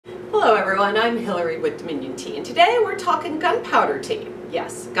Hello everyone, I'm Hillary with Dominion Tea, and today we're talking gunpowder tea.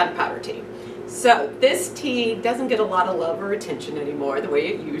 Yes, gunpowder tea. So this tea doesn't get a lot of love or attention anymore the way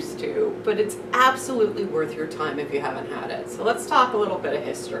it used to, but it's absolutely worth your time if you haven't had it. So let's talk a little bit of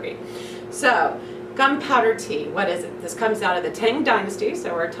history. So gunpowder tea, what is it? This comes out of the Tang Dynasty,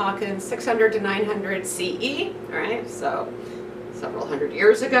 so we're talking 600 to 900 CE, all right? So several hundred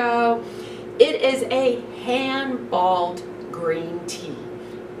years ago. It is a hand-balled green tea.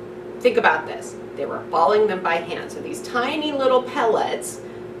 Think about this. They were balling them by hand. So these tiny little pellets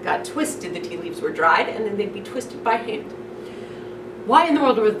got twisted. The tea leaves were dried and then they'd be twisted by hand. Why in the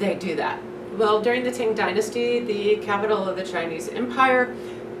world would they do that? Well, during the Tang Dynasty, the capital of the Chinese Empire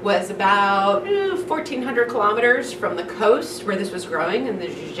was about 1,400 kilometers from the coast where this was growing in the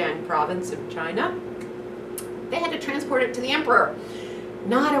Zhejiang province of China. They had to transport it to the emperor.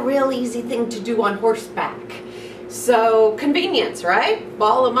 Not a real easy thing to do on horseback. So convenience, right?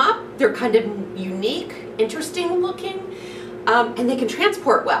 Ball them up. They're kind of unique, interesting looking, and they can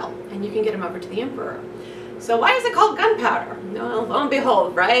transport well, and you can get them over to the emperor. So why is it called gunpowder? Well, lo and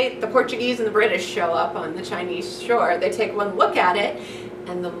behold, right? The Portuguese and the British show up on the Chinese shore. They take one look at it,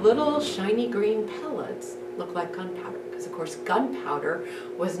 and the little shiny green pellets look like gunpowder. Because of course, gunpowder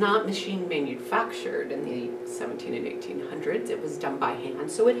was not machine manufactured in the 17 and 1800s. It was done by hand.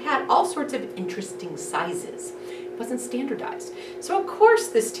 So it had all sorts of interesting sizes. It wasn't standardized. So of course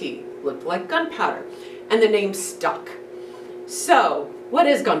this tea looked like gunpowder, and the name stuck. So what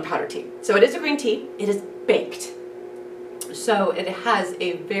is gunpowder tea? So it is a green tea. It is baked. So it has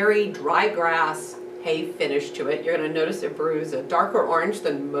a very dry grass hay finish to it. You're going to notice it brews a darker orange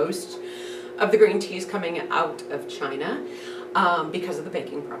than most of the green teas coming out of China because of the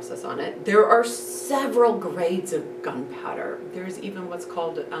baking process on it. There are several grades of gunpowder. There's even what's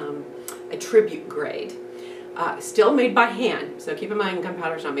called a tribute grade. Still made by hand, so keep in mind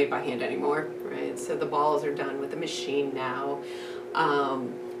gunpowder is not made by hand anymore, right? So the balls are done with a machine now,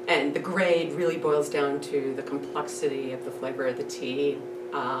 and the grade really boils down to the complexity of the flavor of the tea,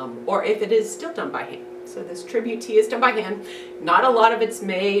 or if it is still done by hand. So this tribute tea is done by hand. Not a lot of it's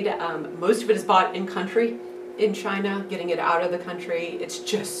made. Most of it is bought in country in China, getting it out of the country. It's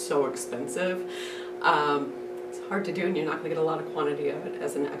just so expensive. It's hard to do, and you're not going to get a lot of quantity of it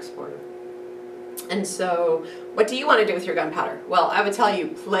as an exporter. And so what do you want to do with your gunpowder? Well, I would tell you,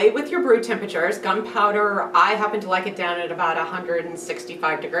 play with your brew temperatures. Gunpowder, I happen to like it down at about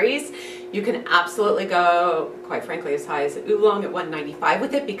 165 degrees. You can absolutely go, quite frankly, as high as oolong at 195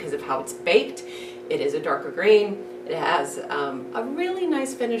 with it because of how it's baked. It is a darker green. It has a really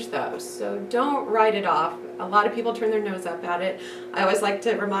nice finish though, so don't write it off. A lot of people turn their nose up at it. I always like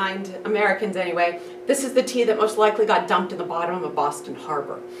to remind Americans anyway, this is the tea that most likely got dumped in the bottom of Boston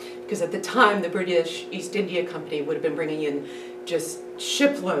Harbor. Because at the time, the British East India Company would have been bringing in just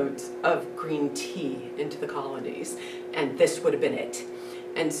shiploads of green tea into the colonies, and this would have been it.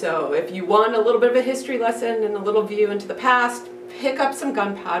 And so if you want a little bit of a history lesson and a little view into the past, pick up some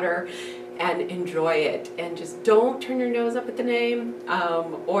gunpowder and enjoy it, and just don't turn your nose up at the name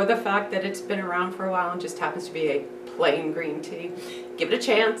or the fact that it's been around for a while and just happens to be a plain green tea. Give it a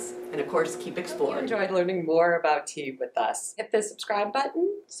chance, and of course keep exploring. If you enjoyed learning more about tea with us, hit the subscribe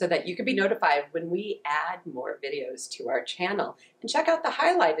button so that you can be notified when we add more videos to our channel, and check out the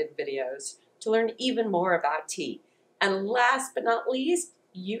highlighted videos to learn even more about tea. And last but not least,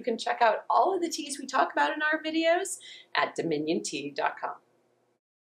 you can check out all of the teas we talk about in our videos at dominiontea.com.